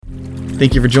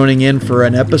Thank you for joining in for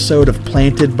an episode of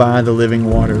Planted by the Living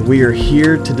Water. We are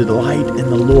here to delight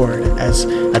in the Lord as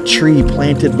a tree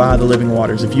planted by the living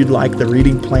waters. If you'd like the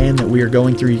reading plan that we are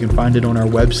going through, you can find it on our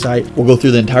website. We'll go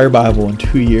through the entire Bible in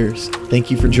 2 years. Thank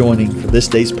you for joining for this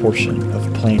day's portion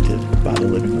of Planted by the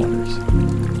Living Waters.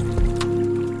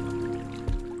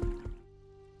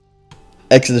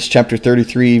 Exodus chapter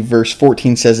 33 verse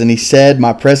 14 says, "And he said,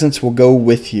 My presence will go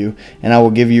with you, and I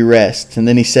will give you rest. And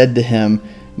then he said to him,"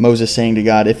 Moses saying to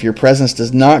God, "If your presence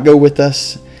does not go with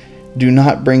us, do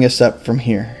not bring us up from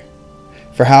here.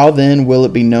 For how then will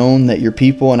it be known that your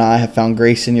people and I have found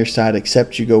grace in your sight,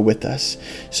 except you go with us?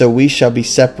 So we shall be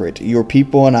separate, your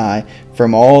people and I,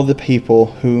 from all the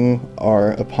people who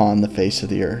are upon the face of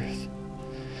the earth."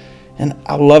 And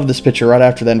I love this picture right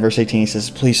after that in verse 18. He says,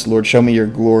 "Please, Lord, show me your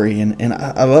glory." And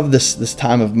I love this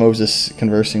time of Moses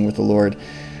conversing with the Lord,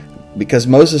 because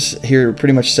Moses here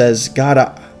pretty much says,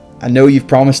 God, I know you've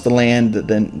promised the land,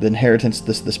 the inheritance,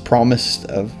 this promise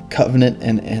of covenant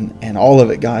and all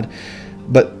of it, God.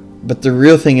 But the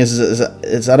real thing is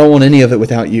I don't want any of it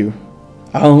without you.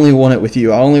 I only want it with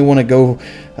you. I only want to go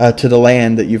to the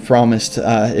land that you've promised.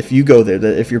 If you go there,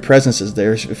 that if your presence is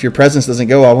there, if your presence doesn't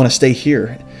go, I want to stay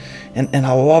here. And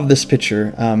I love this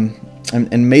picture.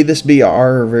 And may this be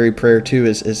our very prayer too,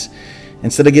 is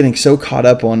instead of getting so caught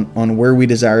up on where we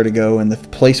desire to go and the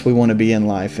place we want to be in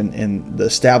life and the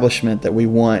establishment that we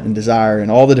want and desire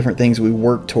and all the different things we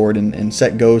work toward and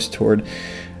set goals toward,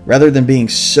 rather than being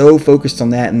so focused on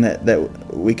that and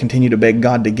that we continue to beg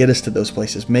God to get us to those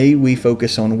places, may we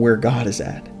focus on where God is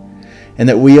at. And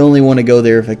that we only want to go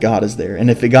there if God is there. And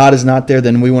if God is not there,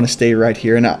 then we want to stay right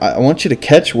here. And I want you to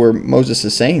catch where Moses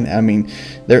is saying that. I mean,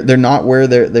 they're not where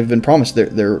they've been promised.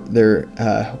 They're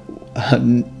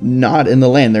not in the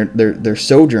land. They're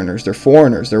sojourners. They're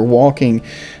foreigners. They're walking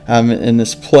in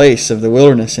this place of the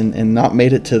wilderness and not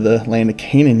made it to the land of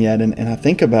Canaan yet. And I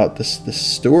think about this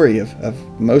story of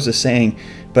Moses saying,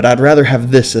 "But I'd rather have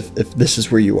this if this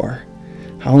is where you are.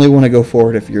 I only want to go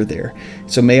forward if you're there."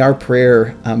 So may our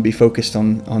prayer be focused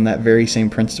on that very same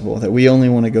principle, that we only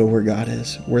want to go where God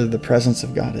is, where the presence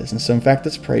of God is. And so in fact,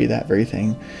 let's pray that very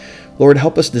thing. Lord,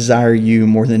 help us desire you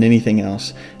more than anything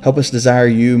else. Help us desire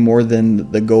you more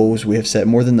than the goals we have set,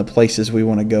 more than the places we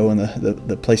want to go and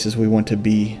the places we want to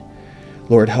be.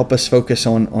 Lord, help us focus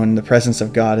on the presence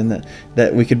of God, and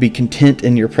that we could be content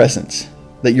in your presence.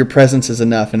 That your presence is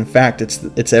enough. And in fact,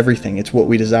 it's everything. It's what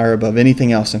we desire above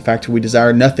anything else. In fact, we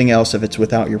desire nothing else if it's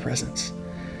without your presence.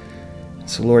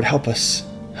 So Lord, help us.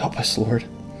 Help us, Lord.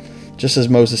 Just as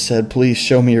Moses said, please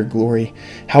show me your glory.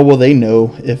 How will they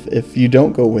know if you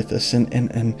don't go with us?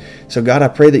 And so God, I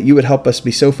pray that you would help us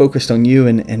be so focused on you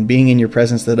and being in your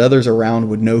presence that others around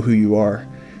would know who you are,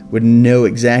 would know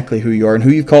exactly who you are and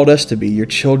who you've called us to be, your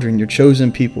children, your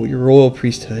chosen people, your royal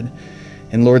priesthood.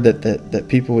 And Lord, that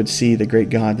people would see the great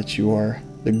God that you are,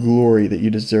 the glory that you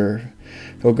deserve.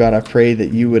 Oh God, I pray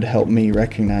that you would help me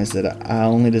recognize that I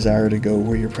only desire to go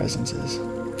where your presence is.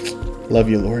 Love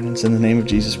you, Lord. And it's in the name of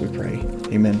Jesus we pray.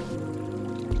 Amen.